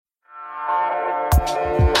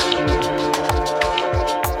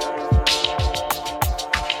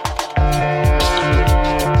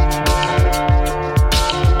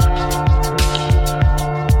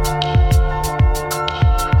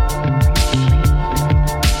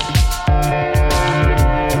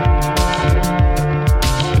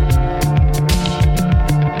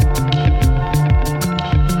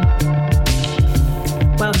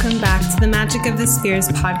Spheres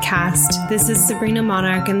podcast. This is Sabrina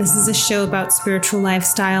Monarch, and this is a show about spiritual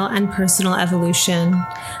lifestyle and personal evolution.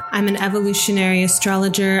 I'm an evolutionary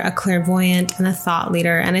astrologer, a clairvoyant, and a thought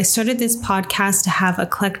leader, and I started this podcast to have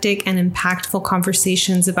eclectic and impactful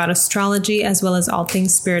conversations about astrology as well as all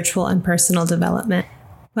things spiritual and personal development.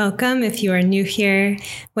 Welcome if you are new here.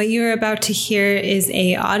 What you are about to hear is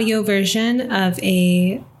an audio version of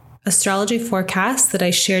a astrology forecast that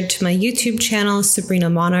I shared to my YouTube channel,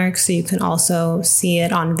 Sabrina Monarch, so you can also see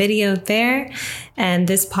it on video there. And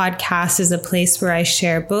this podcast is a place where I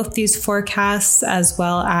share both these forecasts as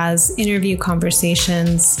well as interview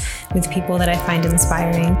conversations with people that I find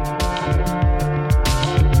inspiring.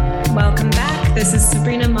 Welcome back. This is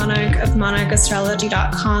Sabrina Monarch of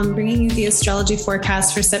monarchastrology.com, bringing you the astrology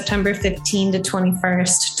forecast for September 15 to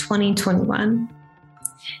 21st, 2021.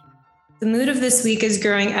 The mood of this week is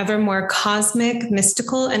growing ever more cosmic,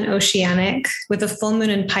 mystical, and oceanic, with a full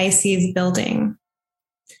moon in Pisces building.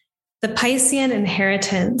 The Piscean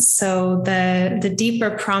inheritance, so the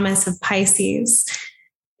deeper promise of Pisces,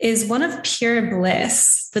 is one of pure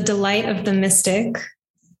bliss, the delight of the mystic,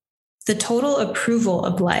 the total approval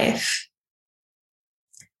of life.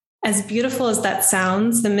 As beautiful as that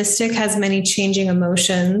sounds, the mystic has many changing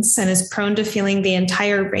emotions and is prone to feeling the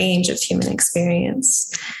entire range of human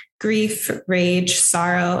experience: grief, rage,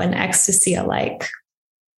 sorrow, and ecstasy alike.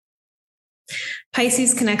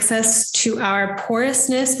 Pisces connects us to our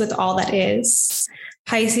porousness with all that is.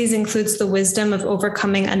 Pisces includes the wisdom of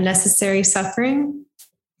overcoming unnecessary suffering,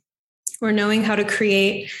 or knowing how to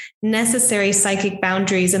create necessary psychic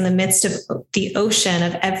boundaries in the midst of the ocean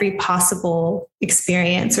of every possible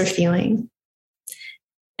experience or feeling.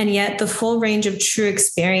 And yet the full range of true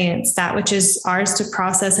experience, that which is ours to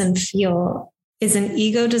process and feel, is an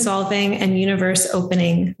ego-dissolving and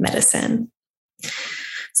universe-opening medicine.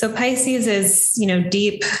 So Pisces is,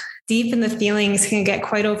 deep in the feelings, can get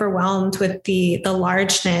quite overwhelmed with the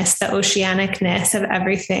largeness, the oceanicness of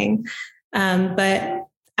everything. But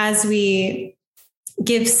as we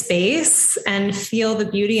give space and feel the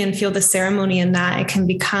beauty and feel the ceremony in that, it can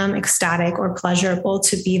become ecstatic or pleasurable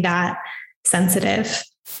to be that sensitive.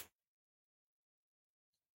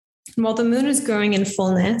 While the moon is growing in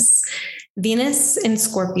fullness, Venus in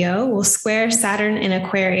Scorpio will square Saturn in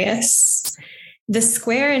Aquarius. The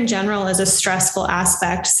square in general is a stressful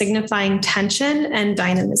aspect, signifying tension and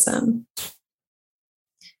dynamism.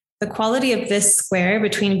 The quality of this square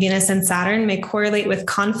between Venus and Saturn may correlate with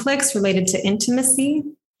conflicts related to intimacy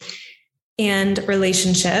and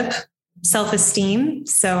relationship, self-esteem,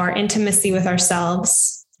 so our intimacy with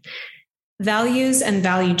ourselves, values and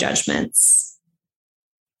value judgments.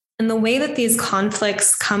 And the way that these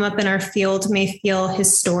conflicts come up in our field may feel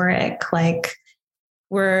historic, like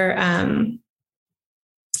we're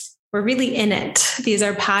really in it. These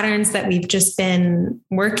are patterns that we've just been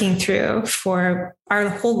working through for our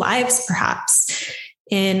whole lives, perhaps.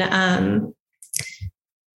 In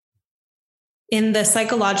the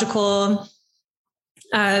psychological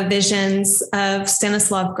visions of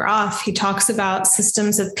Stanislav Grof, he talks about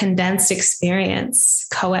systems of condensed experience,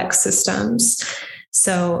 COEX systems.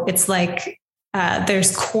 So it's like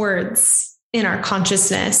there's chords in our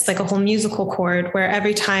consciousness, like a whole musical chord, where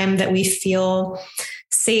every time that we feel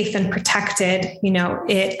safe and protected,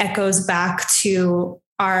 it echoes back to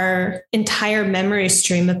our entire memory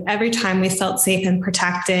stream of every time we felt safe and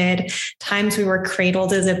protected, times we were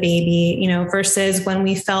cradled as a baby, versus when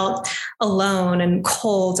we felt alone and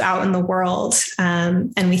cold out in the world.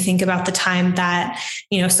 And we think about the time that,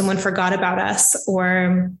 someone forgot about us,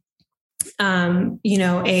 or a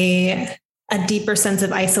deeper sense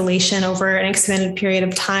of isolation over an extended period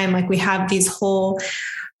of time. Like we have these whole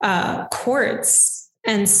chords.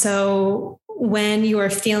 And so when you are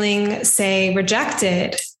feeling, say,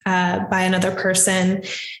 rejected by another person,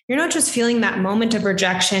 you're not just feeling that moment of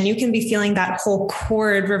rejection. You can be feeling that whole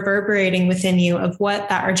chord reverberating within you of what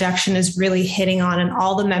that rejection is really hitting on and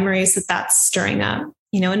all the memories that that's stirring up.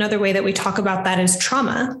 Another way that we talk about that is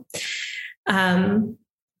trauma.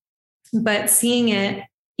 But seeing it,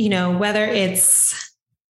 whether it's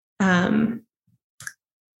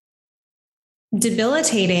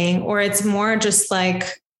debilitating or it's more just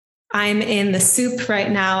like I'm in the soup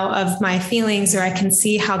right now of my feelings, or I can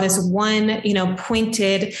see how this one,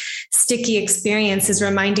 pointed, sticky experience is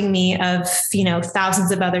reminding me of,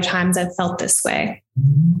 thousands of other times I've felt this way.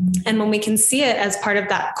 And when we can see it as part of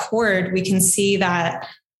that chord, we can see that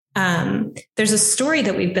there's a story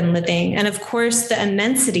that we've been living. And of course, the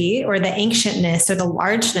immensity or the ancientness or the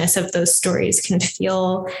largeness of those stories can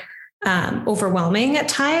feel overwhelming at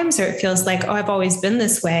times, or it feels like, oh, I've always been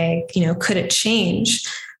this way. Could it change?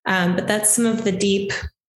 But that's some of the deep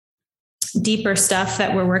deeper stuff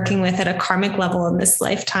that we're working with at a karmic level in this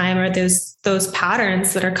lifetime, or those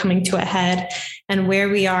patterns that are coming to a head, and where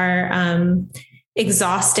we are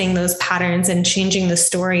exhausting those patterns and changing the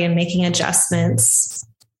story and making adjustments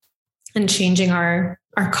and changing our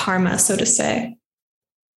karma, so to say.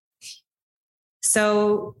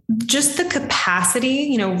 So just the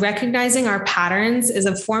capacity, recognizing our patterns is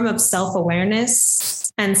a form of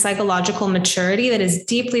self-awareness and psychological maturity that is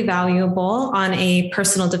deeply valuable on a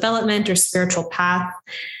personal development or spiritual path.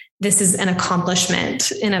 This is an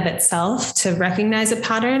accomplishment in of itself to recognize a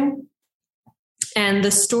pattern. And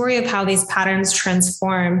the story of how these patterns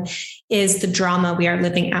transform is the drama we are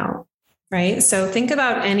living out, right? So think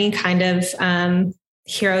about any kind of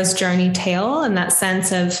hero's journey tale in that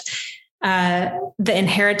sense of the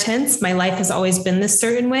inheritance. My life has always been this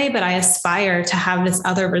certain way, but I aspire to have this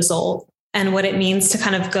other result. And what it means to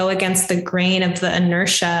kind of go against the grain of the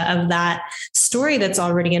inertia of that story that's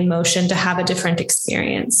already in motion to have a different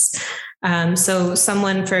experience. So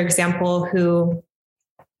someone, for example, who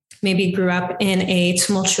maybe grew up in a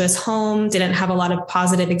tumultuous home, didn't have a lot of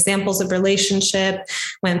positive examples of relationship,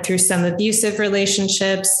 went through some abusive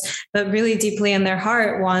relationships, but really deeply in their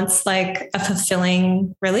heart wants like a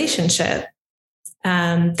fulfilling relationship.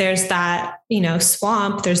 There's that,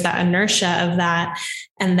 swamp, there's that inertia of that.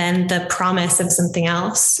 And then the promise of something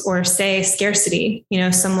else, or say scarcity,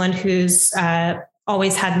 someone who's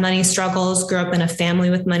always had money struggles, grew up in a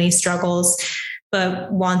family with money struggles,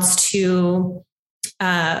 but wants to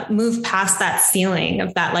move past that ceiling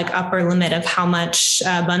of that like upper limit of how much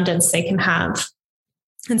abundance they can have.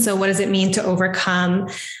 And so what does it mean to overcome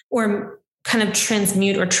or kind of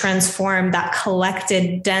transmute or transform that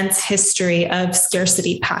collected dense history of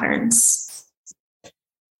scarcity patterns?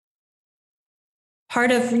 Part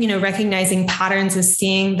of, recognizing patterns is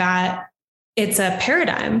seeing that it's a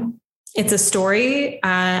paradigm. It's a story,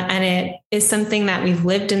 and it is something that we've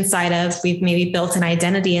lived inside of. We've maybe built an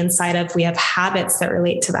identity inside of. We have habits that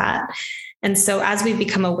relate to that. And so as we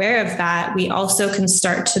become aware of that, we also can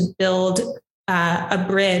start to build a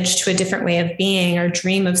bridge to a different way of being or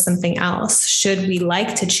dream of something else, should we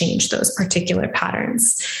like to change those particular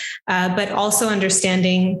patterns. But also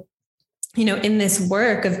understanding, in this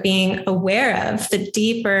work of being aware of the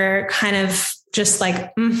deeper kind of just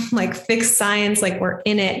like fixed science, like we're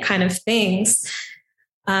in it kind of things.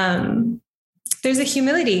 There's a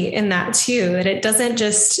humility in that too, that it doesn't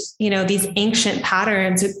just, these ancient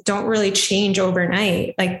patterns don't really change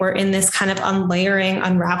overnight. Like we're in this kind of unlayering,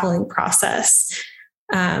 unraveling process.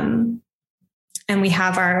 And we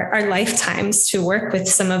have our lifetimes to work with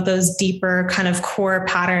some of those deeper kind of core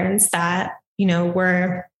patterns that,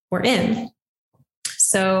 we're in.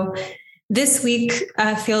 So this week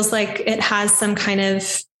feels like it has some kind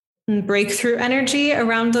of breakthrough energy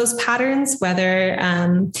around those patterns, whether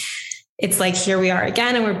it's like, here we are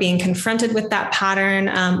again, and we're being confronted with that pattern,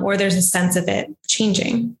 or there's a sense of it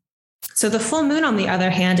changing. So the full moon, on the other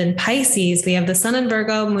hand, in Pisces, we have the sun in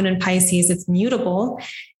Virgo, moon in Pisces. It's mutable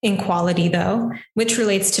in quality though, which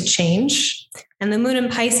relates to change. And the moon in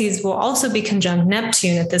Pisces will also be conjunct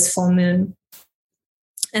Neptune at this full moon.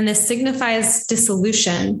 And this signifies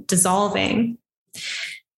dissolution, dissolving.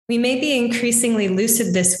 We may be increasingly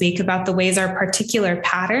lucid this week about the ways our particular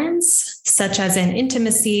patterns, such as in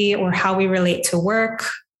intimacy or how we relate to work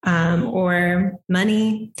or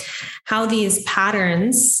money, how these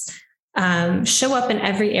patterns show up in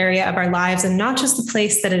every area of our lives and not just the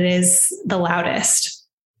place that it is the loudest.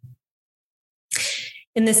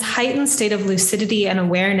 In this heightened state of lucidity and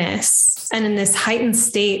awareness, and in this heightened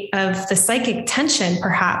state of the psychic tension,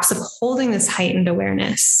 perhaps, of holding this heightened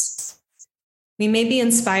awareness, we may be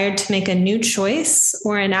inspired to make a new choice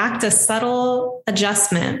or enact a subtle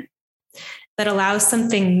adjustment that allows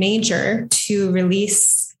something major to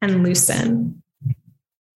release and loosen.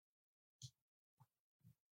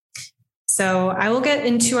 So I will get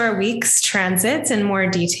into our week's transits in more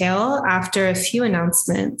detail after a few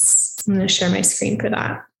announcements. I'm going to share my screen for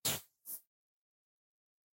that.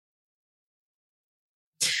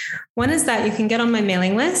 One is that you can get on my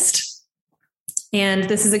mailing list. And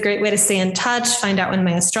this is a great way to stay in touch, find out when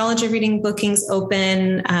my astrology reading bookings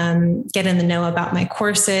open, get in the know about my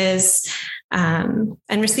courses, and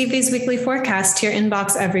receive these weekly forecasts to your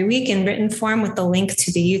inbox every week in written form with the link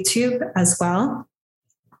to the YouTube as well.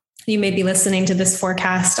 You may be listening to this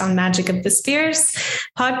forecast on Magic of the Spheres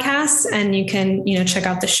podcast, and you can, check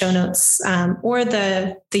out the show notes or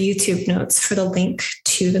the YouTube notes for the link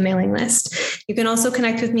to the mailing list. You can also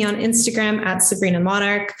connect with me on Instagram at Sabrina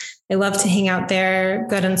Monarch. I love to hang out there,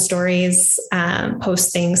 good on stories,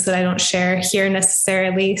 post things that I don't share here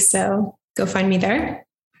necessarily. So go find me there.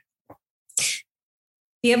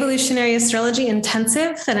 The Evolutionary Astrology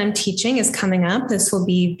Intensive that I'm teaching is coming up. This will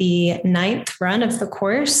be the 9th run of the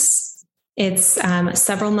course. It's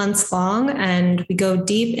several months long, and we go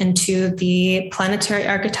deep into the planetary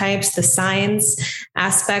archetypes, the signs,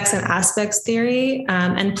 aspects, and aspects theory,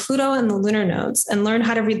 and Pluto and the lunar nodes, and learn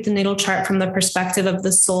how to read the natal chart from the perspective of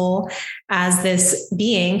the soul as this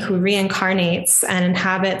being who reincarnates and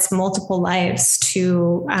inhabits multiple lives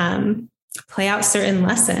to play out certain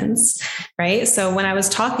lessons, right? So when I was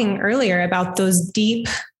talking earlier about those deep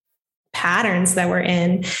patterns that we're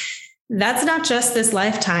in, that's not just this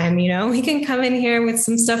lifetime. We can come in here with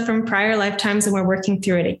some stuff from prior lifetimes and we're working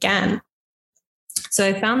through it again. So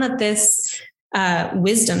I found that this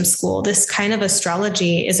wisdom school, this kind of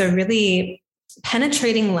astrology, is a really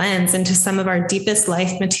penetrating lens into some of our deepest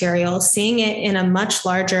life material, seeing it in a much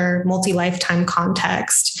larger multi-lifetime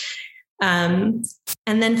context. And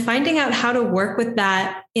then finding out how to work with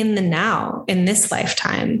that in the now, in this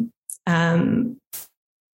lifetime.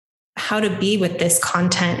 How to be with this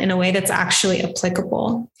content in a way that's actually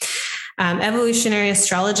applicable. Evolutionary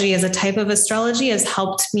astrology as a type of astrology has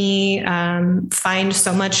helped me find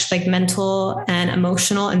so much like mental and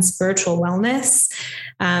emotional and spiritual wellness.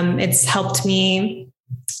 It's helped me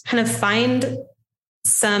kind of find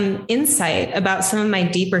some insight about some of my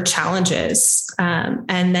deeper challenges,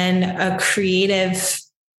 and then a creative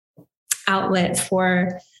outlet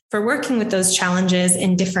for working with those challenges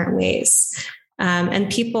in different ways.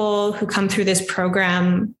 And people who come through this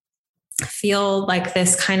program feel like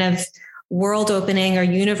this kind of world opening or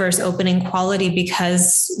universe opening quality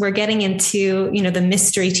because we're getting into, the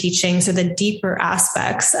mystery teachings or the deeper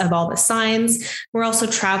aspects of all the signs. We're also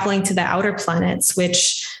traveling to the outer planets,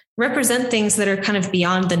 which represent things that are kind of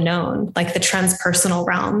beyond the known, like the transpersonal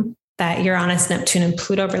realm that Uranus, Neptune, and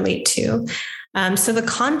Pluto relate to. So the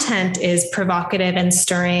content is provocative and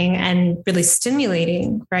stirring and really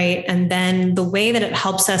stimulating, right? And then the way that it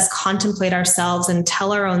helps us contemplate ourselves and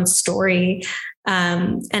tell our own story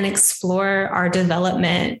and explore our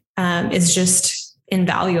development is just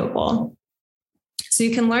invaluable. So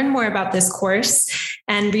you can learn more about this course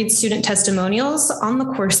and read student testimonials on the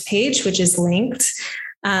course page, which is linked.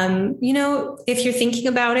 If you're thinking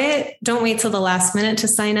about it, don't wait till the last minute to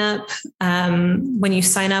sign up. When you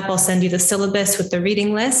sign up, I'll send you the syllabus with the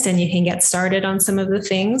reading list and you can get started on some of the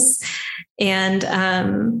things.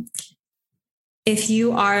 And if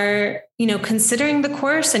you are, considering the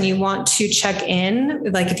course and you want to check in,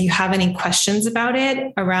 like if you have any questions about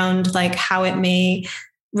it around like how it may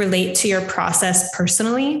relate to your process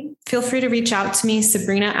personally, feel free to reach out to me,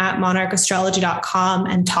 Sabrina@monarchastrology.com,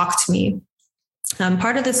 and talk to me.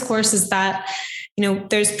 Part of this course is that,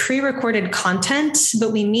 there's pre-recorded content,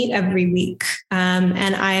 but we meet every week.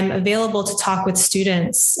 And I'm available to talk with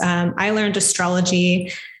students. I learned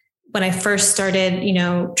astrology when I first started,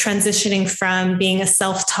 transitioning from being a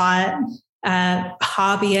self-taught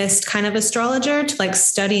hobbyist kind of astrologer to like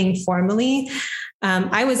studying formally.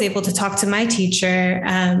 I was able to talk to my teacher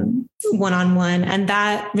one-on-one, and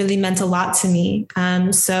that really meant a lot to me.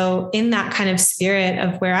 So in that kind of spirit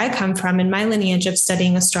of where I come from in my lineage of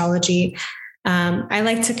studying astrology, I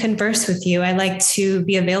like to converse with you. I like to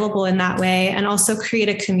be available in that way and also create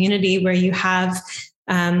a community where you have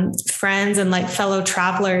friends and like fellow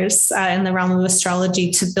travelers in the realm of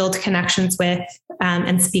astrology to build connections with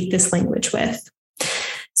and speak this language with.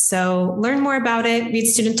 So learn more about it, read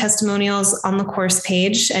student testimonials on the course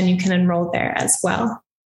page, and you can enroll there as well.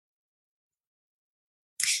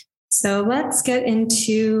 So let's get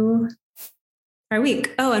into our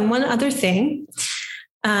week. Oh, and one other thing.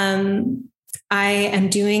 I am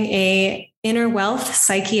doing a Inner Wealth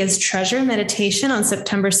Psyche as Treasure meditation on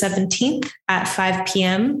September 17th at 5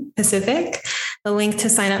 p.m. Pacific. The link to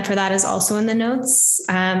sign up for that is also in the notes.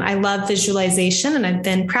 I love visualization, and I've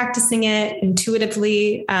been practicing it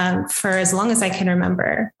intuitively for as long as I can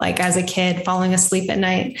remember, like as a kid, falling asleep at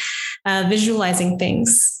night, visualizing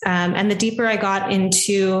things. And the deeper I got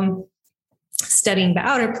into studying the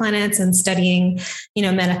outer planets and studying,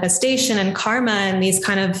 manifestation and karma and these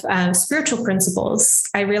kind of spiritual principles,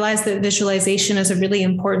 I realized that visualization is a really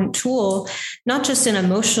important tool, not just in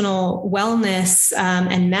emotional wellness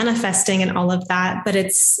and manifesting and all of that, but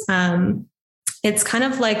it's kind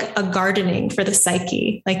of like a gardening for the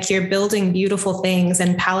psyche. Like you're building beautiful things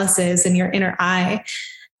and palaces in your inner eye.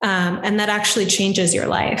 And that actually changes your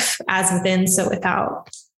life as within, so without.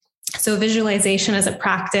 So visualization as a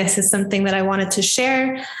practice is something that I wanted to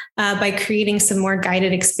share by creating some more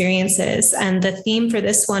guided experiences. And the theme for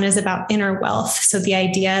this one is about inner wealth. So the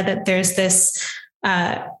idea that there's this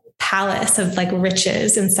palace of like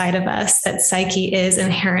riches inside of us, that psyche is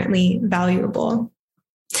inherently valuable.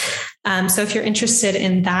 So if you're interested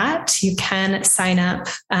in that, you can sign up.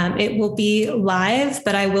 It will be live,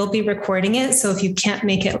 but I will be recording it. So if you can't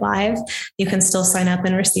make it live, you can still sign up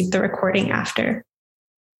and receive the recording after.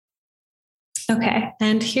 Okay,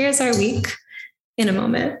 and here's our week in a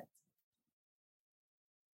moment.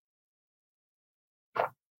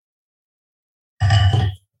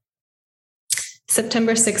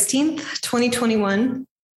 September 16th, 2021.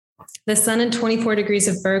 The sun in 24 degrees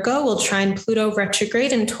of Virgo will trine Pluto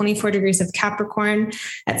retrograde in 24 degrees of Capricorn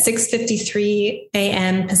at 6:53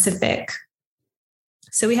 a.m. Pacific.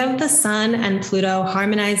 So we have the sun and Pluto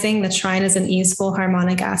harmonizing. The trine is an easeful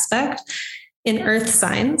harmonic aspect in earth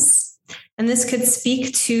signs. And this could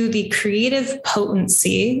speak to the creative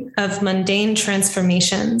potency of mundane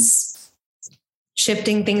transformations,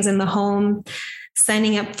 shifting things in the home,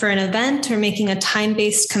 signing up for an event or making a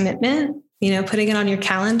time-based commitment. Putting it on your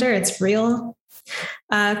calendar, it's real.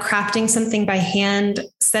 Crafting something by hand,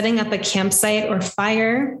 setting up a campsite or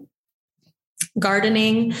fire,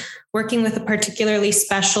 gardening, working with a particularly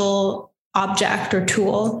special object or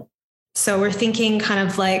tool. So we're thinking kind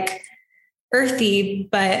of like earthy,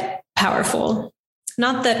 but powerful.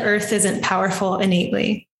 Not that earth isn't powerful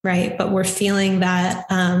innately, right? But we're feeling that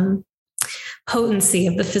potency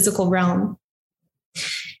of the physical realm.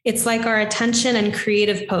 It's like our attention and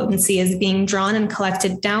creative potency is being drawn and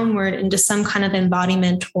collected downward into some kind of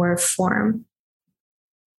embodiment or form.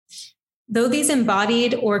 Though these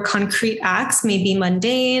embodied or concrete acts may be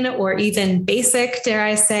mundane or even basic, dare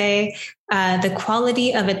I say, the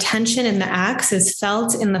quality of attention in the acts is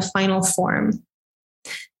felt in the final form.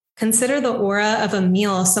 Consider the aura of a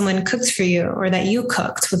meal someone cooked for you or that you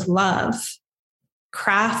cooked with love.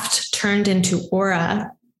 Craft turned into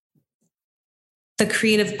aura. The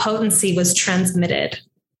creative potency was transmitted.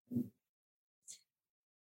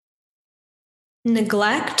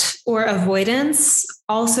 Neglect or avoidance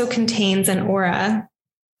also contains an aura.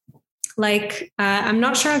 I'm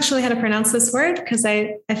not sure actually how to pronounce this word because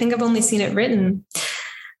I think I've only seen it written.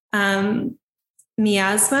 Miasma.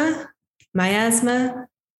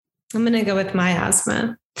 I'm going to go with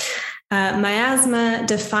miasma. Miasma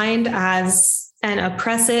defined as an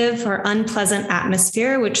oppressive or unpleasant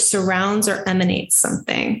atmosphere which surrounds or emanates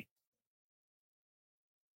something.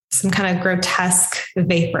 Some kind of grotesque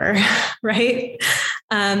vapor, right?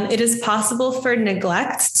 It is possible for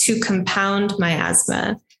neglect to compound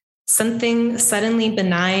miasma. Something suddenly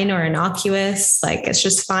benign or innocuous, like it's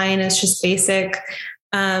just fine, it's just basic,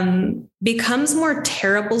 becomes more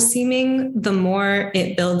terrible seeming the more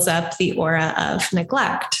it builds up the aura of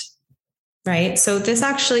neglect. Right. So this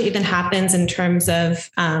actually even happens in terms of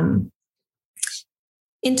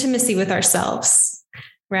intimacy with ourselves,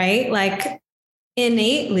 right? Like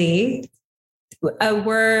innately,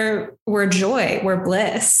 we're joy, we're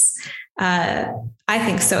bliss. I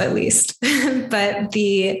think so, at least. But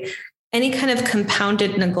any kind of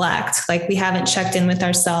compounded neglect, like we haven't checked in with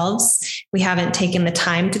ourselves, we haven't taken the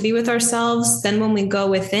time to be with ourselves. Then when we go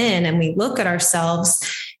within and we look at ourselves,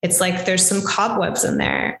 it's like there's some cobwebs in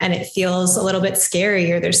there and it feels a little bit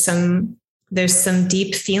scary, or there's some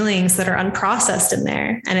deep feelings that are unprocessed in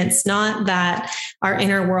there. And it's not that our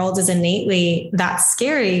inner world is innately that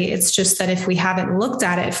scary. It's just that if we haven't looked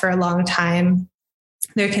at it for a long time,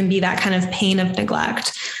 there can be that kind of pain of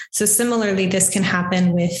neglect. So similarly, this can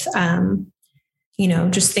happen with,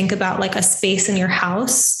 just think about like a space in your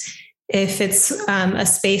house. If it's a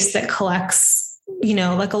space that collects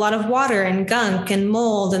like a lot of water and gunk and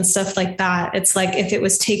mold and stuff like that. It's like if it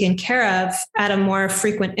was taken care of at a more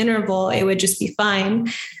frequent interval, it would just be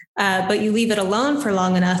fine. But you leave it alone for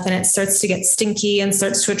long enough and it starts to get stinky and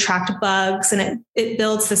starts to attract bugs. And it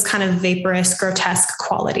builds this kind of vaporous, grotesque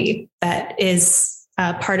quality that is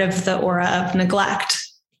part of the aura of neglect.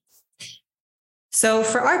 So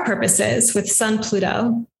for our purposes with Sun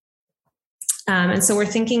Pluto, and so we're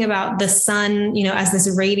thinking about the sun, as this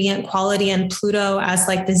radiant quality and Pluto as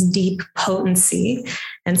like this deep potency.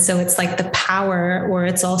 And so it's like the power, or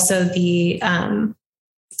it's also the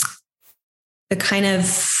kind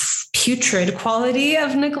of putrid quality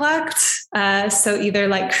of neglect. So either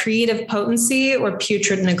like creative potency or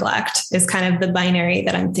putrid neglect is kind of the binary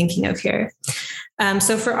that I'm thinking of here.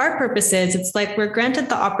 So for our purposes, it's like we're granted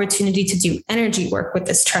the opportunity to do energy work with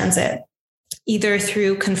this transit, either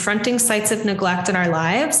through confronting sites of neglect in our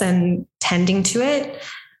lives and tending to it,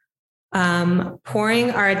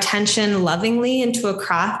 pouring our attention lovingly into a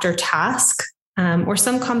craft or task, or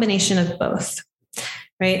some combination of both,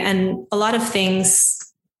 right? And a lot of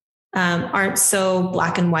things aren't so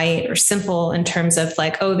black and white or simple in terms of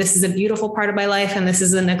like, oh, this is a beautiful part of my life and this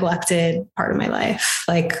is a neglected part of my life.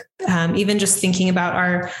 Like even just thinking about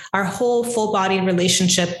our whole full body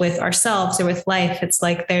relationship with ourselves or with life, it's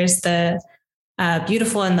like there's the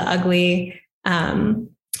beautiful and the ugly.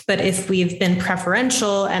 But if we've been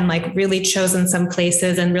preferential and like really chosen some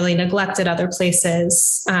places and really neglected other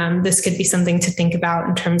places, this could be something to think about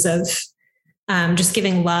in terms of just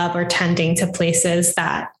giving love or tending to places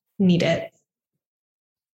that need it.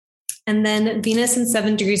 And then Venus in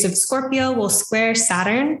 7 degrees of Scorpio will square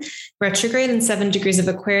Saturn retrograde in 7 degrees of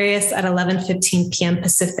Aquarius at 11:15 p.m.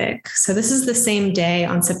 Pacific. So this is the same day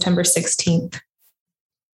on September 16th.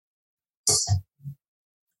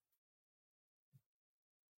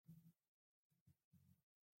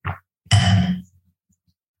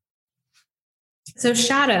 So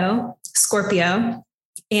shadow, Scorpio,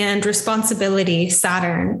 and responsibility,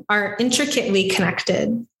 Saturn, are intricately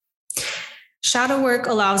connected. Shadow work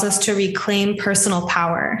allows us to reclaim personal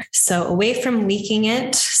power. So away from leaking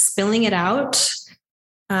it, spilling it out,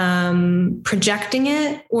 projecting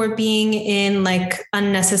it, or being in like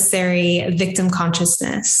unnecessary victim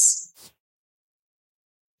consciousness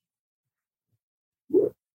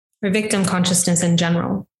or victim consciousness in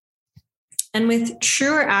general. And with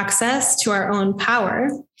truer access to our own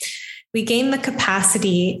power, we gain the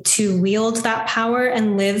capacity to wield that power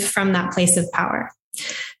and live from that place of power.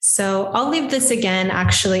 So I'll leave this again,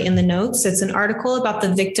 actually, in the notes. It's an article about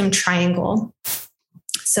the victim triangle.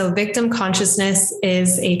 So victim consciousness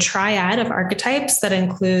is a triad of archetypes that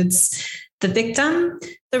includes the victim,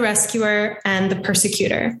 the rescuer, and the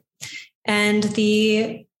persecutor. And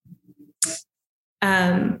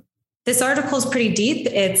this article is pretty deep.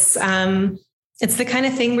 It's the kind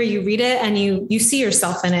of thing where you read it and you see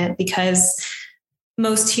yourself in it, because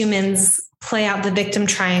most humans play out the victim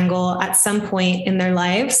triangle at some point in their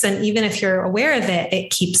lives. And even if you're aware of it, it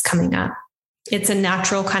keeps coming up. It's a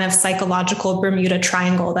natural kind of psychological Bermuda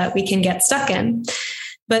Triangle that we can get stuck in.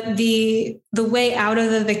 But the way out of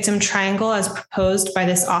the victim triangle, as proposed by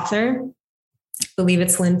this author, I believe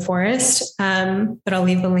it's Lynn Forrest, but I'll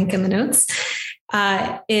leave the link in the notes,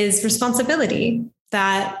 is responsibility.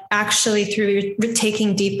 That actually, through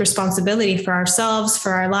taking deep responsibility for ourselves,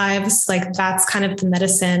 for our lives, like that's kind of the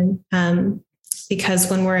medicine. Because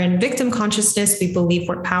when we're in victim consciousness, we believe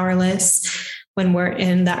we're powerless. When we're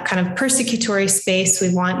in that kind of persecutory space,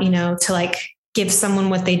 we want, to like give someone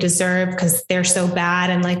what they deserve because they're so bad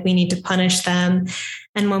and like we need to punish them.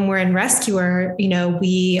 And when we're in rescuer,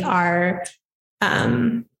 we are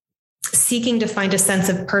seeking to find a sense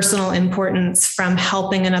of personal importance from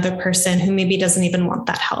helping another person who maybe doesn't even want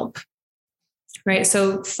that help. Right.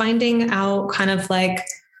 So finding out kind of like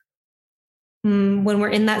when we're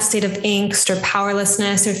in that state of angst or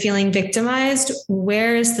powerlessness or feeling victimized,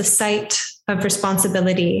 where is the site of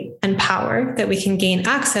responsibility and power that we can gain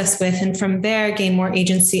access with, and from there gain more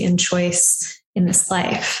agency and choice in this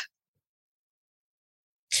life.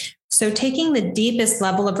 So taking the deepest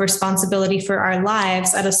level of responsibility for our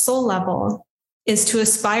lives at a soul level is to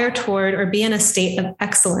aspire toward or be in a state of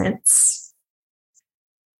excellence.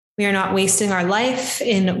 We are not wasting our life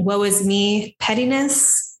in woe is me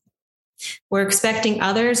pettiness. We're expecting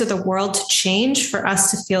others or the world to change for us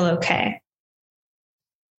to feel okay.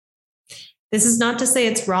 This is not to say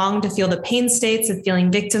it's wrong to feel the pain states of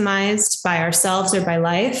feeling victimized by ourselves or by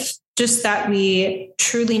life, just that we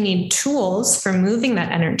truly need tools for moving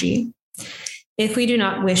that energy if we do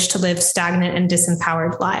not wish to live stagnant and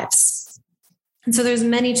disempowered lives. And so there's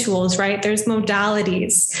many tools, right? There's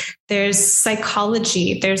modalities, there's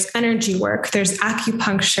psychology, there's energy work, there's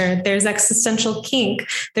acupuncture, there's existential kink,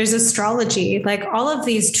 there's astrology. Like all of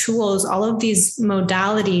these tools, all of these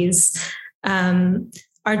modalities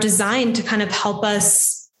are designed to kind of help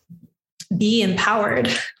us be empowered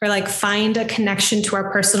or like find a connection to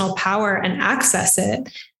our personal power and access it,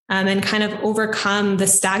 and kind of overcome the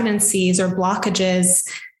stagnancies or blockages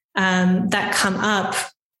that come up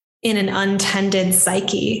in an untended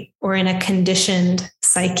psyche or in a conditioned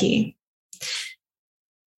psyche.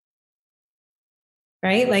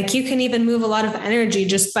 Right? Like you can even move a lot of energy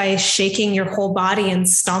just by shaking your whole body and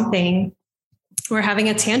stomping or having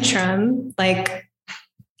a tantrum. Like,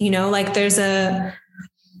 like there's a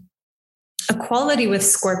quality with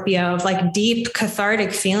Scorpio of like deep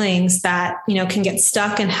cathartic feelings that, can get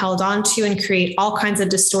stuck and held onto and create all kinds of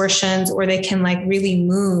distortions, or they can like really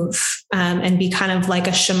move and be kind of like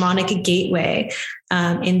a shamanic gateway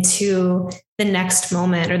into the next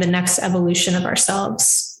moment or the next evolution of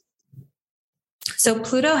ourselves. So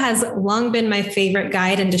Pluto has long been my favorite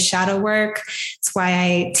guide into shadow work. It's why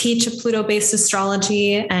I teach a Pluto-based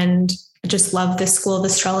astrology, and I just love this school of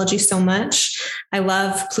astrology so much. I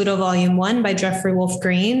love Pluto Volume 1 by Jeffrey Wolf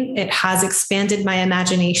Green. It has expanded my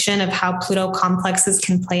imagination of how Pluto complexes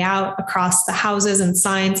can play out across the houses and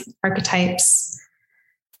signs, archetypes.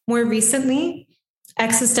 More recently,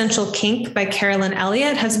 Existential Kink by Carolyn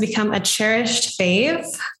Elliott has become a cherished fave,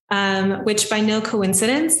 which by no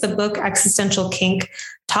coincidence, the book Existential Kink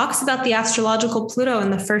talks about the astrological Pluto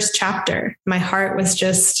in the first chapter. My heart was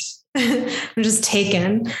just, I'm just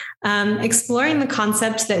taken. Exploring the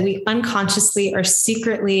concept that we unconsciously or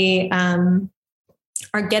secretly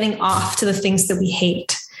are getting off to the things that we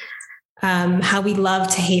hate, how we love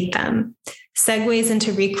to hate them, segues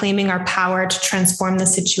into reclaiming our power to transform the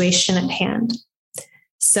situation at hand.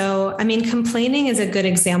 So, I mean, complaining is a good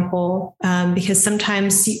example because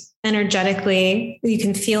sometimes energetically you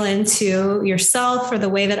can feel into yourself or the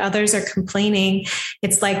way that others are complaining.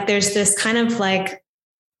 It's like there's this kind of like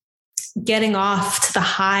getting off to the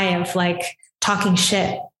high of like talking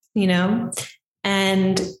shit, you know?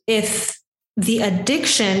 And if the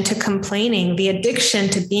addiction to complaining, the addiction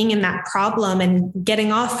to being in that problem and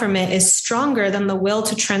getting off from it is stronger than the will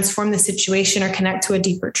to transform the situation or connect to a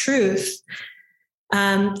deeper truth,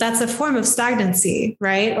 that's a form of stagnancy,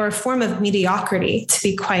 right? Or a form of mediocrity, to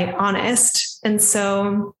be quite honest. And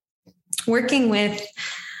so working with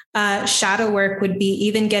shadow work would be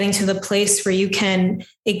even getting to the place where you can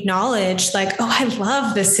acknowledge like, oh, I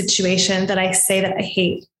love this situation that I say that I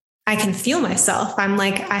hate. I can feel myself. I'm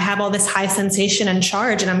like, I have all this high sensation and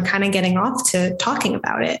charge, and I'm kind of getting off to talking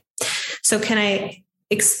about it. So can I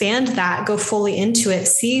expand that, go fully into it,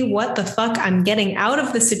 see what the fuck I'm getting out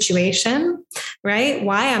of the situation, right?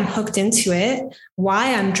 Why I'm hooked into it,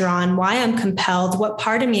 why I'm drawn, why I'm compelled, what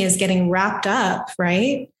part of me is getting wrapped up,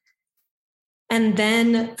 right? And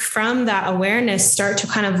then from that awareness, start to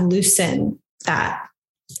kind of loosen that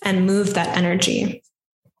and move that energy.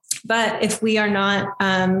 But if we are not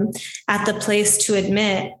at the place to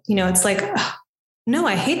admit, you know, it's like, oh, no,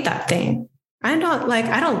 I hate that thing. I don't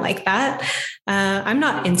like that. I'm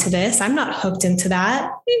not into this. I'm not hooked into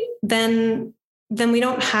that. Then we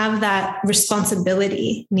don't have that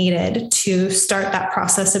responsibility needed to start that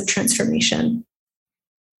process of transformation.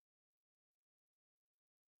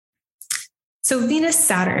 So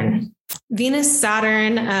Venus-Saturn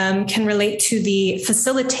can relate to the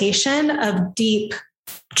facilitation of deep,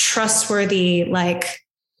 trustworthy, like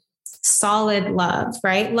solid love,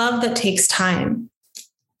 right? Love that takes time.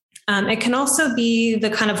 It can also be the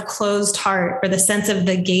kind of closed heart or the sense of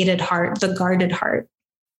the gated heart, the guarded heart.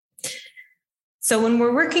 So when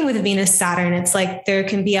we're working with Venus Saturn, it's like there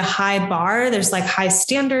can be a high bar. There's like high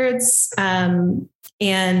standards. And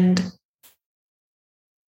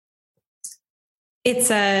it's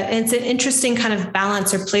an interesting kind of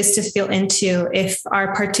balance or place to feel into if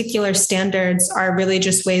our particular standards are really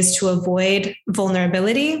just ways to avoid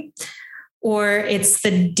vulnerability, or it's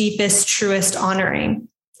the deepest, truest honoring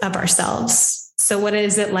of ourselves. So what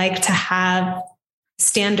is it like to have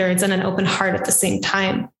standards and an open heart at the same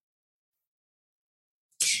time?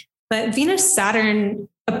 But Venus-Saturn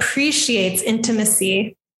appreciates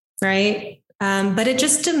intimacy, right? But it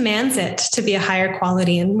just demands it to be a higher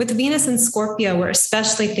quality. And with Venus and Scorpio, we're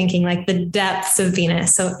especially thinking like the depths of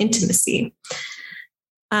Venus, so intimacy.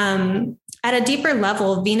 At a deeper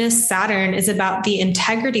level, Venus-Saturn is about the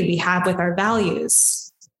integrity we have with our values.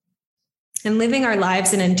 And living our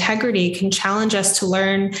lives in integrity can challenge us to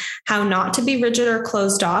learn how not to be rigid or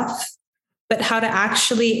closed off, but how to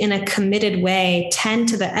actually, in a committed way, tend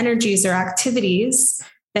to the energies or activities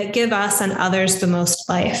that give us and others the most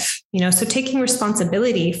life. You know, so taking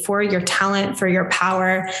responsibility for your talent, for your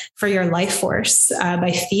power, for your life force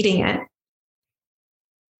by feeding it.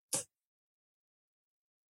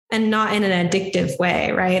 And not in an addictive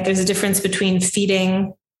way, right? There's a difference between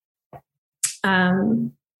feeding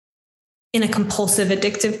in a compulsive,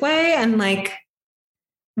 addictive way and like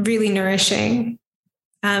really nourishing.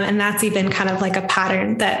 And that's even kind of like a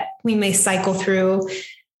pattern that we may cycle through,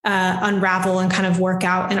 unravel and kind of work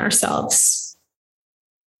out in ourselves.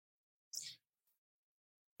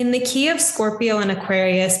 In the key of Scorpio and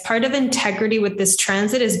Aquarius, part of integrity with this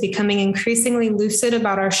transit is becoming increasingly lucid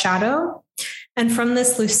about our shadow. And from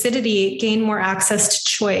this lucidity, gain more access to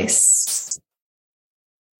choice.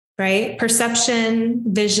 Right? Perception,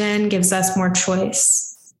 vision gives us more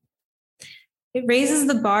choice. It raises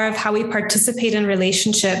the bar of how we participate in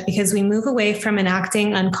relationship because we move away from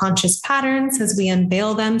enacting unconscious patterns as we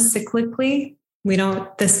unveil them cyclically.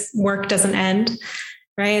 This work doesn't end,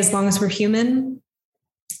 right? As long as we're human.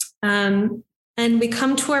 And we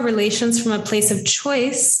come to our relations from a place of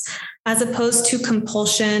choice as opposed to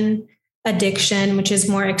compulsion, addiction, which is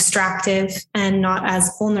more extractive and not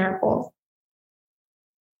as vulnerable.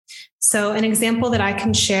 So an example that I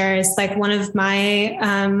can share is like one of my,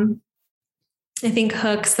 I think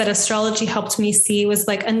hooks that astrology helped me see was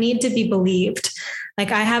like a need to be believed.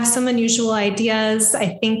 Like I have some unusual ideas,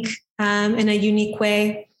 I think, in a unique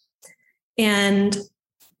way. And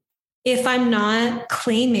if I'm not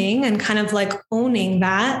claiming and kind of like owning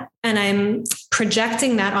that, and I'm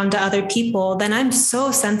projecting that onto other people, then I'm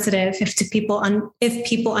so sensitive if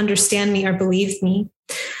people understand me or believe me.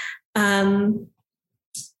 And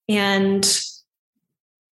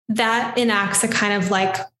that enacts a kind of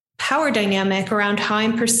like power dynamic around how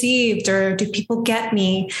I'm perceived, or do people get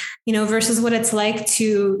me, versus what it's like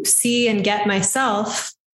to see and get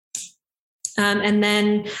myself. And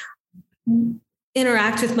then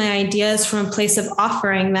interact with my ideas from a place of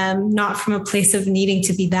offering them, not from a place of needing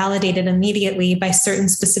to be validated immediately by certain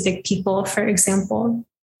specific people, for example.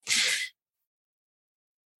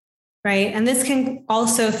 Right. And this can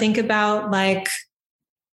also think about like,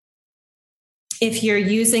 if you're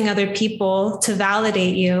using other people to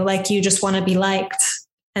validate you, like you just want to be liked.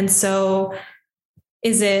 And so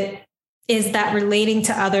is that relating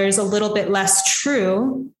to others a little bit less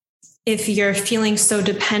true if you're feeling so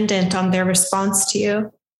dependent on their response to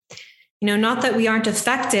you? Not that we aren't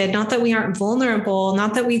affected, not that we aren't vulnerable,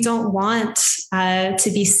 not that we don't want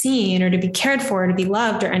to be seen or to be cared for, or to be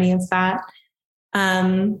loved, or any of that.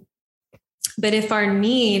 But if our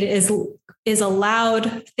need is a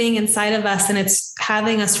loud thing inside of us, and it's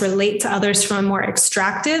having us relate to others from a more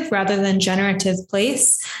extractive rather than generative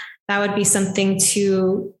place, that would be something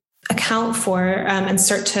to account for and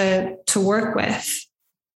start to work with.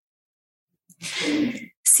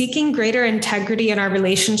 Seeking greater integrity in our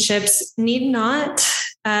relationships need not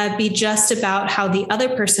be just about how the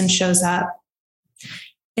other person shows up.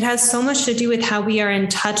 It has so much to do with how we are in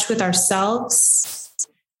touch with ourselves,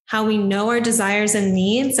 how we know our desires and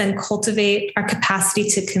needs and cultivate our capacity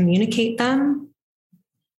to communicate them,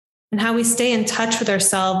 and how we stay in touch with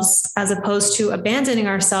ourselves as opposed to abandoning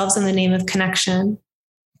ourselves in the name of connection,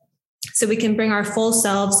 so we can bring our full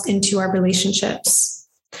selves into our relationships.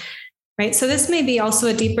 Right? So this may be also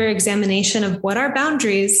a deeper examination of what are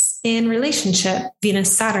boundaries in relationship,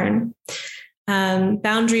 Venus, Saturn.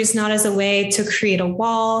 Boundaries not as a way to create a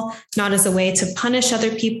wall, not as a way to punish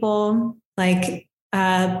other people, but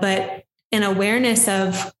an awareness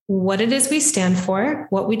of what it is we stand for,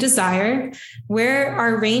 what we desire, where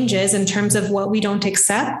our range is in terms of what we don't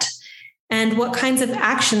accept, and what kinds of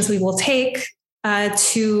actions we will take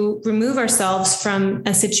to remove ourselves from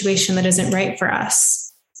a situation that isn't right for us.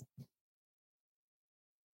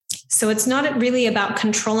 So it's not really about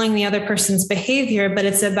controlling the other person's behavior, but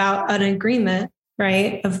it's about an agreement,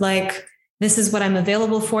 right? Of like, this is what I'm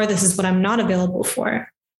available for. This is what I'm not available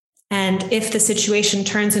for. And if the situation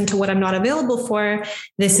turns into what I'm not available for,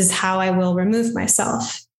 this is how I will remove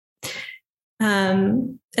myself.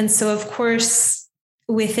 And so, of course,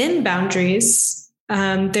 within boundaries,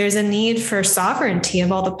 there's a need for sovereignty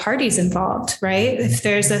of all the parties involved, right? If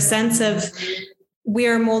there's a sense of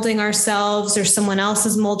we're molding ourselves or someone else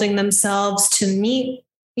is molding themselves to meet,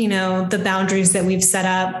 the boundaries that we've set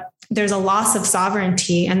up, there's a loss of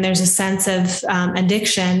sovereignty, and there's a sense of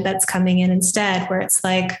addiction that's coming in instead, where it's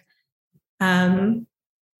like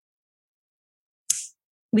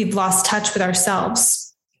we've lost touch with ourselves.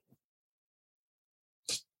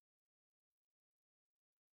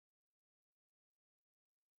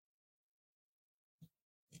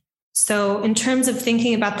 So in terms of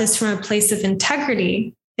thinking about this from a place of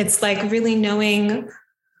integrity, it's like really knowing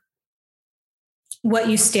what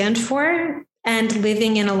you stand for and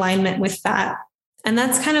living in alignment with that. And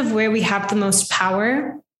that's kind of where we have the most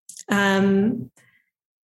power.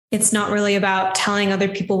 It's not really about telling other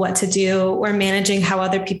people what to do or managing how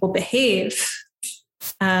other people behave.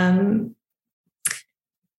 There's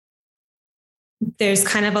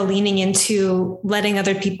kind of a leaning into letting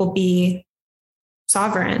other people be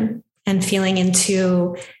sovereign and feeling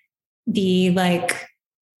into the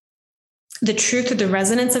truth or the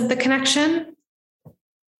resonance of the connection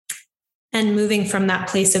and moving from that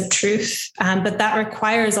place of truth. But that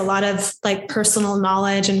requires a lot of personal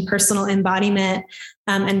knowledge and personal embodiment,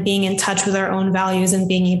 and being in touch with our own values and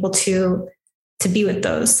being able to be with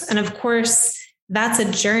those. And of course, that's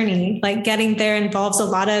a journey. Getting there involves a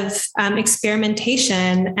lot of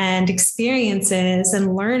experimentation and experiences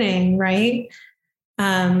and learning, right?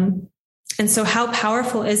 And so how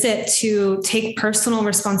powerful is it to take personal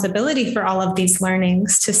responsibility for all of these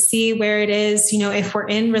learnings, to see where it is, if we're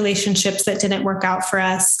in relationships that didn't work out for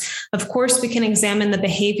us. Of course, we can examine the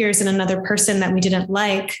behaviors in another person that we didn't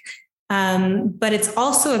like. But it's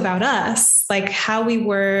also about us, like how we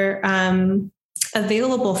were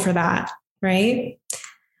available for that, right?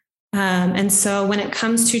 And so when it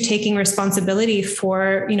comes to taking responsibility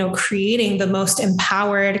for, creating the most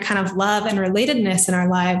empowered kind of love and relatedness in our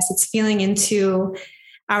lives, it's feeling into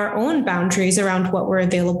our own boundaries around what we're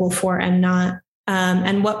available for and not,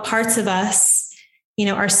 and what parts of us,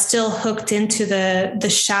 are still hooked into the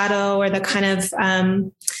shadow or the kind of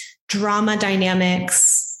drama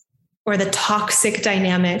dynamics or the toxic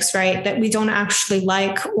dynamics, right? That we don't actually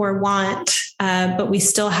like or want, but we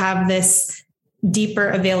still have this deeper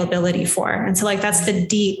availability for. And so that's the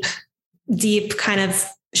deep kind of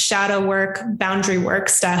shadow work, boundary work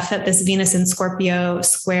stuff that this Venus in Scorpio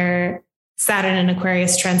square Saturn and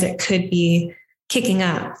Aquarius transit could be kicking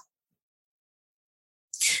up.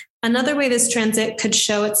 Another way this transit could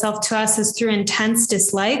show itself to us is through intense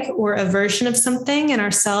dislike or aversion of something in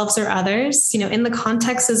ourselves or others, in the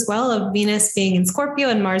context as well of Venus being in Scorpio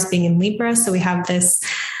and Mars being in Libra. So we have this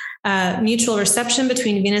mutual reception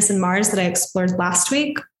between Venus and Mars that I explored last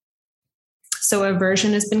week. So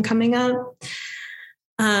aversion has been coming up.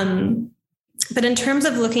 But in terms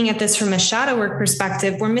of looking at this from a shadow work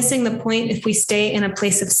perspective, we're missing the point if we stay in a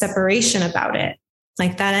place of separation about it.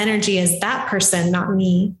 Like that energy is that person, not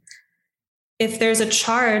me. If there's a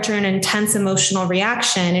charge or an intense emotional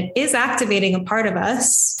reaction, it is activating a part of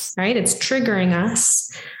us, right? It's triggering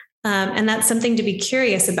us. And that's something to be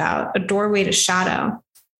curious about, a doorway to shadow.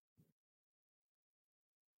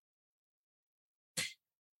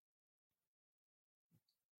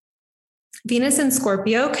 Venus in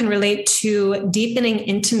Scorpio can relate to deepening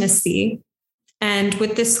intimacy. And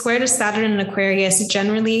with this square to Saturn and Aquarius,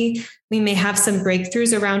 generally, we may have some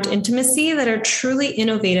breakthroughs around intimacy that are truly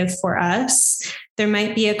innovative for us. There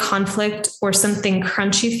might be a conflict or something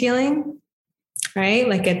crunchy feeling, right?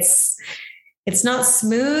 Like it's not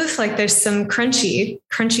smooth, like there's some crunchy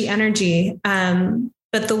energy.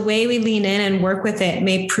 But the way we lean in and work with it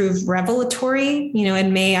may prove revelatory,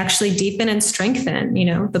 and may actually deepen and strengthen,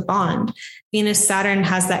 the bond. Venus Saturn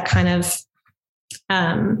has that kind of,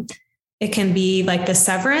 it can be like the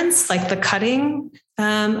severance, like the cutting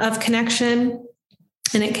of connection.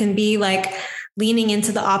 And it can be like leaning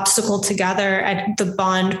into the obstacle together and the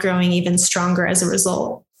bond growing even stronger as a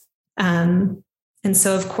result. And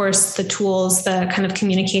so, of course, the tools, the kind of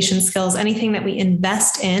communication skills, anything that we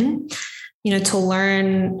invest in, to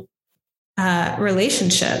learn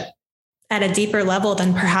relationship at a deeper level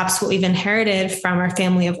than perhaps what we've inherited from our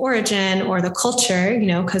family of origin or the culture,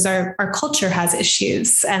 because our culture has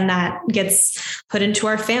issues and that gets put into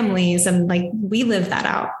our families and we live that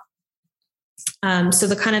out. So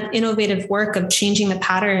the kind of innovative work of changing the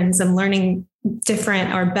patterns and learning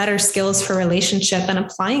different or better skills for relationship and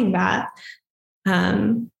applying that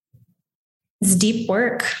is deep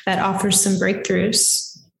work that offers some breakthroughs.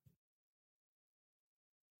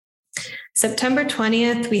 September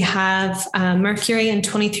 20th, we have Mercury in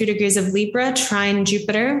 23 degrees of Libra, trine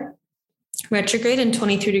Jupiter, retrograde in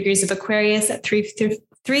 23 degrees of Aquarius at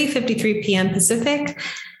 3:53 p.m. Pacific.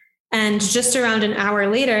 And just around an hour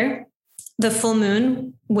later, the full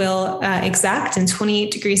moon will exact in 28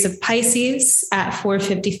 degrees of Pisces at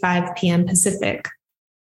 4:55 p.m. Pacific.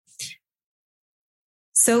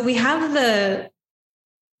 So we have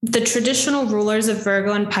the traditional rulers of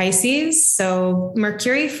Virgo and Pisces. So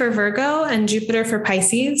Mercury for Virgo and Jupiter for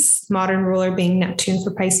Pisces, modern ruler being Neptune for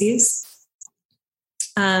Pisces.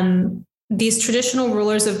 These traditional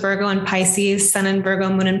rulers of Virgo and Pisces, Sun in Virgo,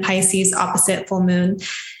 Moon in Pisces, opposite full moon.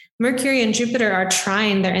 Mercury and Jupiter are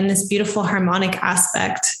trine. They're in this beautiful harmonic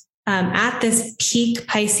aspect at this peak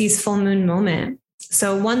Pisces full moon moment.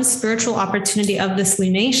 So one spiritual opportunity of this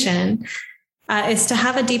lunation is to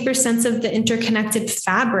have a deeper sense of the interconnected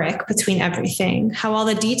fabric between everything, how all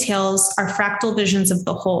the details are fractal visions of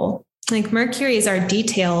the whole. Like Mercury is our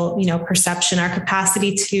detail, perception, our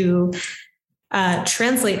capacity to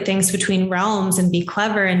translate things between realms and be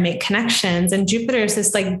clever and make connections. And Jupiter is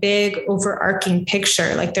this big overarching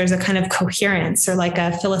picture. Like there's a kind of coherence or like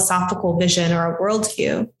a philosophical vision or a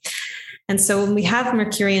worldview. And so when we have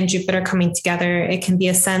Mercury and Jupiter coming together, it can be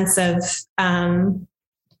a sense of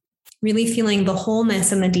really feeling the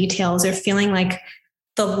wholeness and the details, or feeling like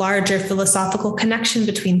the larger philosophical connection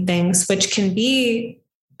between things, which can be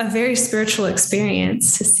a very spiritual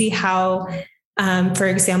experience to see how, for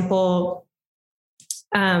example,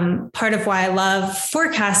 part of why I love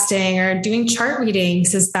forecasting or doing chart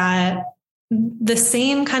readings is that the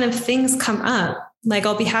same kind of things come up. Like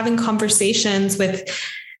I'll be having conversations with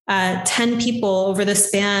 10 people over the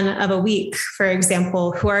span of a week, for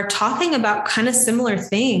example, who are talking about kind of similar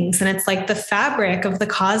things. And it's like the fabric of the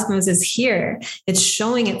cosmos is here. It's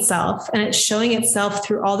showing itself, and it's showing itself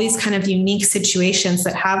through all these kind of unique situations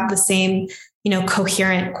that have the same,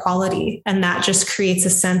 coherent quality. And that just creates a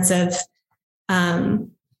sense of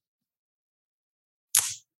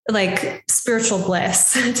like spiritual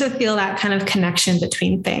bliss to feel that kind of connection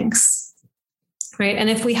between things. Right. And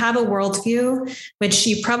if we have a worldview, which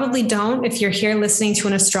you probably don't, if you're here listening to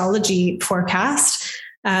an astrology forecast,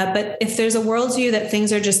 but if there's a worldview that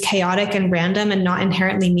things are just chaotic and random and not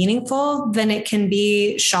inherently meaningful, then it can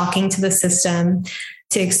be shocking to the system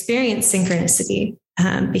to experience synchronicity,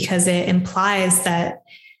 because it implies that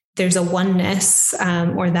there's a oneness,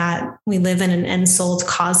 or that we live in an ensouled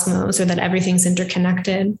cosmos, or that everything's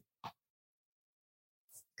interconnected.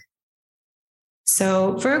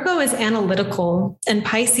 So Virgo is analytical and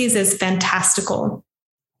Pisces is fantastical.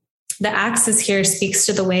 The axis here speaks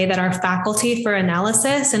to the way that our faculty for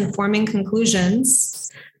analysis and forming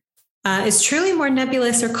conclusions is truly more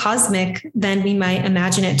nebulous or cosmic than we might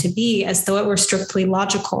imagine it to be, as though it were strictly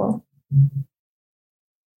logical.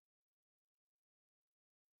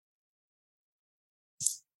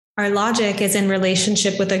 Our logic is in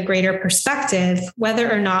relationship with a greater perspective,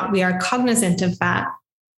 whether or not we are cognizant of that.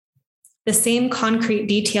 The same concrete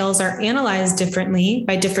details are analyzed differently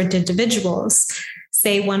by different individuals.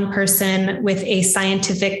 Say one person with a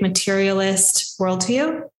scientific materialist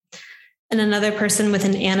worldview and another person with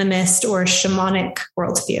an animist or shamanic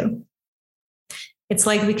worldview. It's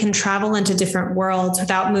like we can travel into different worlds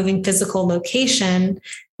without moving physical location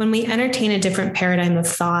when we entertain a different paradigm of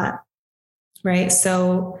thought, right?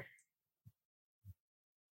 So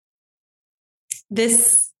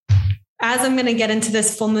this, as I'm going to get into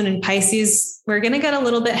this full moon in Pisces, we're going to get a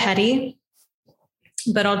little bit heady,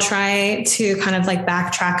 but I'll try to kind of like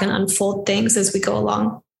backtrack and unfold things as we go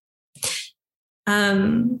along.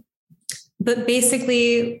 But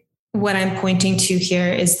basically what I'm pointing to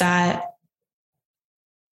here is that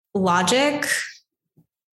logic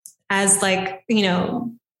as like,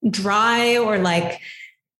 dry or like,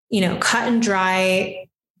 cut and dry,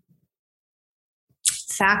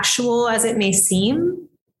 factual as it may seem,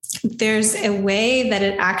 there's a way that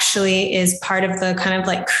it actually is part of the kind of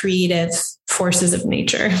like creative forces of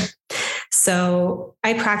nature. So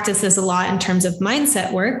I practice this a lot in terms of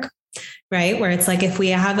mindset work, right? Where it's like, if we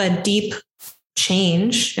have a deep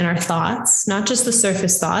change in our thoughts, not just the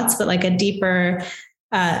surface thoughts, but like a deeper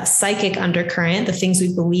psychic undercurrent, the things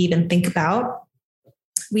we believe and think about,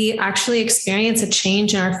 we actually experience a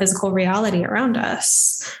change in our physical reality around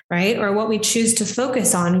us, right? Or what we choose to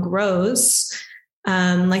focus on grows.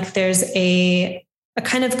 Like there's a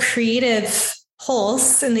kind of creative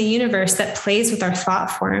pulse in the universe that plays with our thought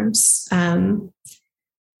forms. And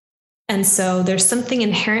so there's something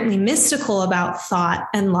inherently mystical about thought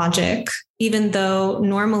and logic, even though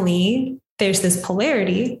normally there's this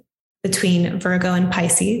polarity between Virgo and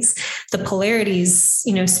Pisces. The polarities,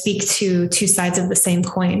 speak to two sides of the same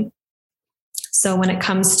coin. So when it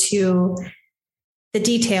comes to the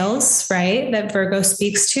details, right, that Virgo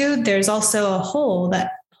speaks to, there's also a whole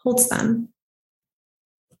that holds them.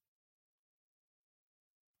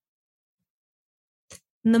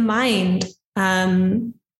 And the mind,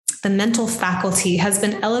 the mental faculty, has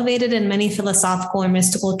been elevated in many philosophical or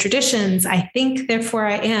mystical traditions. I think, therefore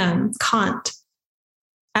I am, Kant.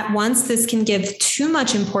 At once, this can give too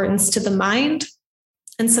much importance to the mind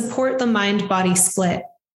and support the mind-body split.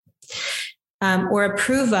 Or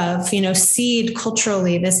approve of, cede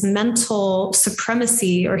culturally this mental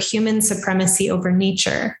supremacy or human supremacy over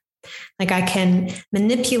nature. Like I can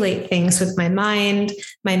manipulate things with my mind.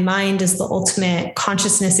 My mind is the ultimate.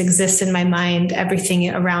 Consciousness exists in my mind. Everything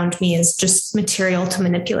around me is just material to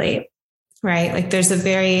manipulate, right? Like there's a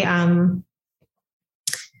very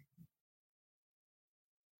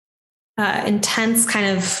intense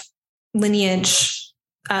kind of lineage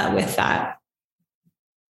with that.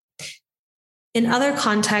 In other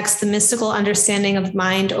contexts, the mystical understanding of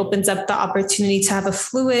mind opens up the opportunity to have a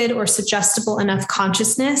fluid or suggestible enough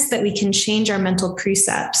consciousness that we can change our mental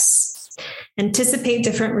precepts, anticipate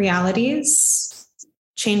different realities,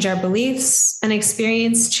 change our beliefs, and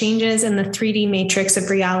experience changes in the 3D matrix of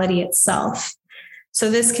reality itself. So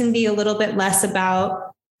this can be a little bit less about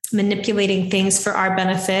manipulating things for our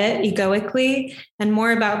benefit egoically and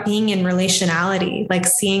more about being in relationality, like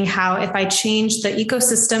seeing how if I change the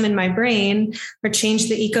ecosystem in my brain or change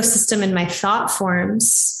the ecosystem in my thought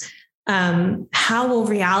forms, how will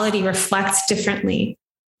reality reflect differently?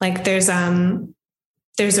 Like there's a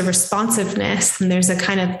responsiveness and there's a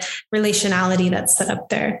kind of relationality that's set up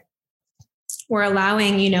there. we're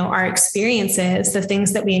allowing, our experiences, the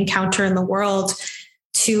things that we encounter in the world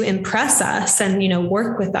to impress us and,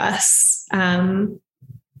 work with us, and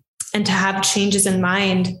to have changes in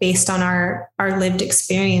mind based on our lived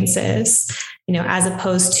experiences, as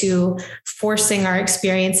opposed to forcing our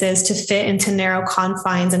experiences to fit into narrow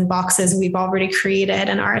confines and boxes we've already created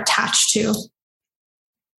and are attached to.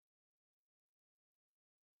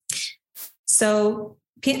 So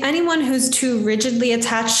anyone who's too rigidly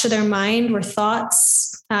attached to their mind or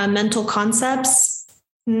thoughts, mental concepts,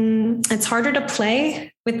 it's harder to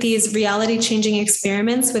play with these reality changing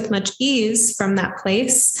experiments with much ease from that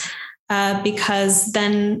place, because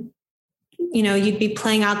then, you'd be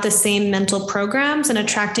playing out the same mental programs and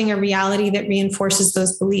attracting a reality that reinforces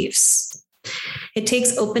those beliefs. It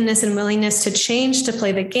takes openness and willingness to change, to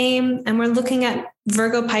play the game. And we're looking at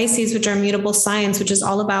Virgo Pisces, which are mutable signs, which is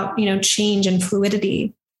all about, change and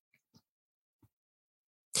fluidity.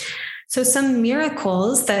 So some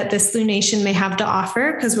miracles that this lunation may have to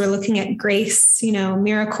offer, because we're looking at grace,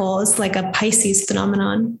 miracles like a Pisces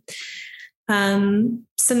phenomenon.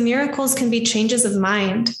 Some miracles can be changes of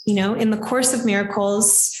mind. In the course of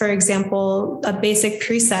miracles, for example, a basic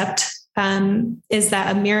precept is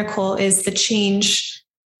that a miracle is the change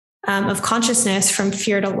of consciousness from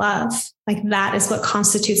fear to love. Like that is what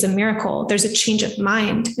constitutes a miracle. There's a change of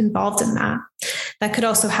mind involved in that. That could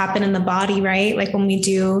also happen in the body, right? Like when we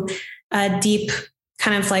do a deep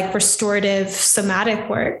kind of like restorative somatic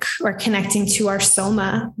work or connecting to our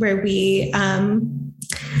soma, where we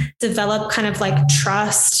develop kind of like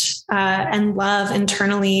trust and love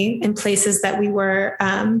internally in places that we were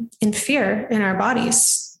in fear in our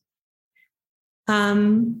bodies.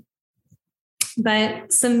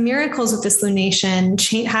 But some miracles with this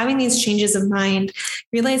lunation, having these changes of mind,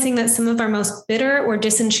 realizing that some of our most bitter or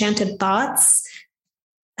disenchanted thoughts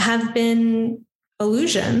have been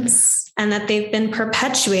illusions and that they've been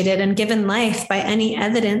perpetuated and given life by any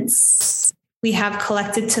evidence we have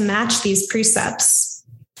collected to match these precepts,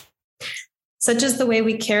 such as the way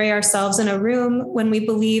we carry ourselves in a room when we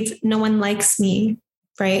believe no one likes me,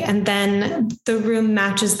 right? And then the room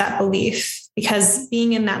matches that belief, because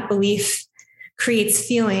being in that belief creates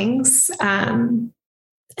feelings,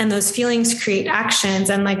 and those feelings create actions.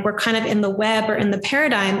 And like we're kind of in the web or in the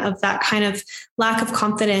paradigm of that kind of lack of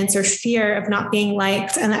confidence or fear of not being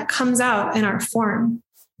liked. And that comes out in our form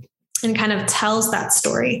and kind of tells that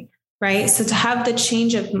story, right? So to have the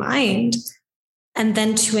change of mind and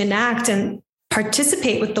then to enact and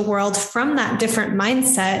participate with the world from that different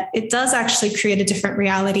mindset, it does actually create a different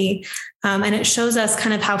reality. And it shows us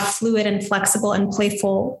kind of how fluid and flexible and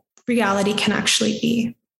playful reality can actually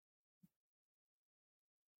be.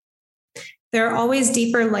 There are always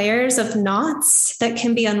deeper layers of knots that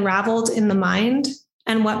can be unraveled in the mind.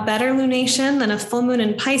 And what better lunation than a full moon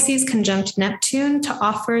in Pisces conjunct Neptune to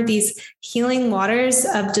offer these healing waters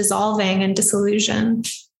of dissolving and dissolution.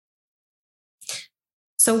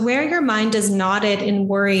 So where your mind is knotted in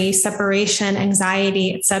worry, separation,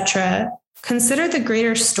 anxiety, etc., consider the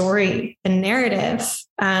greater story, the narrative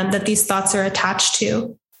that these thoughts are attached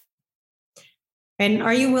to. And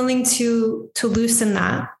are you willing to loosen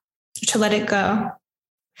that, to let it go?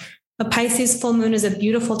 A Pisces full moon is a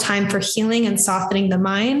beautiful time for healing and softening the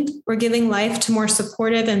mind. We're giving life to more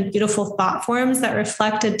supportive and beautiful thought forms that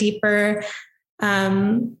reflect a deeper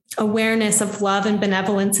awareness of love and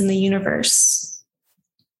benevolence in the universe.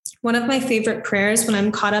 One of my favorite prayers when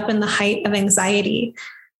I'm caught up in the height of anxiety,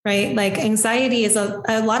 right? Like anxiety is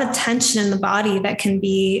a lot of tension in the body that can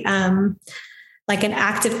be like an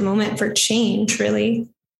active moment for change, really.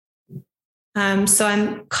 So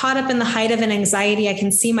I'm caught up in the height of an anxiety. I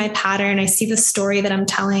can see my pattern. I see the story that I'm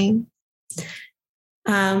telling.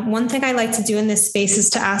 One thing I like to do in this space is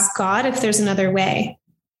to ask God if there's another way,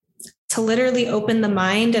 to literally open the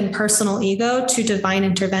mind and personal ego to divine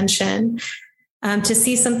intervention, to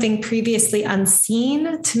see something previously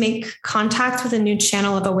unseen, to make contact with a new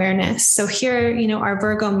channel of awareness. So here, our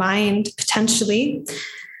Virgo mind potentially,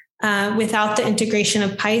 without the integration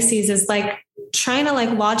of Pisces, is like trying to like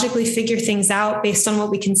logically figure things out based on what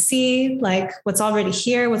we can see, like what's already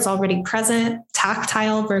here, what's already present,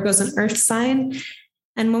 tactile. Virgo's an earth sign.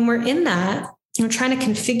 And when we're in that, we're trying to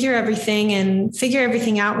configure everything and figure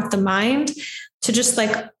everything out with the mind, to just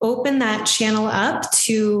like open that channel up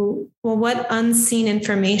to, well, what unseen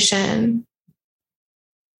information,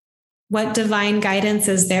 what divine guidance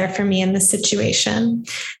is there for me in this situation?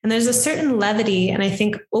 And there's a certain levity and I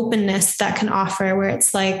think openness that can offer, where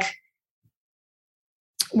it's like,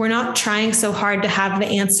 we're not trying so hard to have the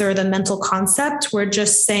answer or the mental concept. We're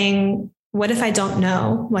just saying, what if I don't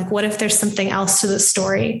know? Like, what if there's something else to the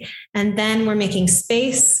story? And then we're making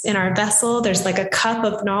space in our vessel. There's like a cup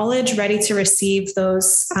of knowledge ready to receive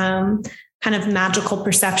those kind of magical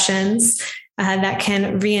perceptions that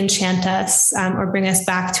can re-enchant us or bring us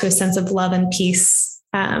back to a sense of love and peace,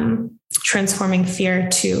 transforming fear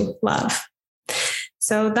to love.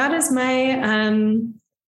 So that is my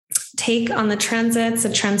take on the transits,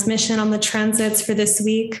 a transmission on the transits for this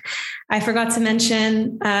week. I forgot to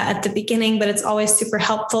mention at the beginning, but it's always super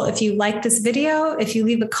helpful if you like this video, if you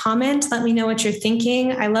leave a comment, let me know what you're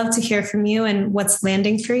thinking. I love to hear from you and what's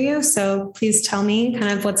landing for you. So please tell me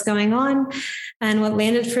kind of what's going on and what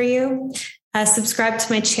landed for you. Subscribe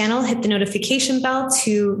to my channel, hit the notification bell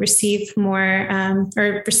to receive more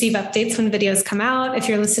or receive updates when videos come out. If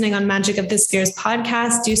you're listening on Magic of the Spheres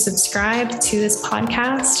podcast, do subscribe to this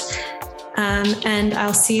podcast. And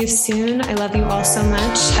I'll see you soon. I love you all so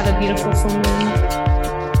much. Have a beautiful full moon.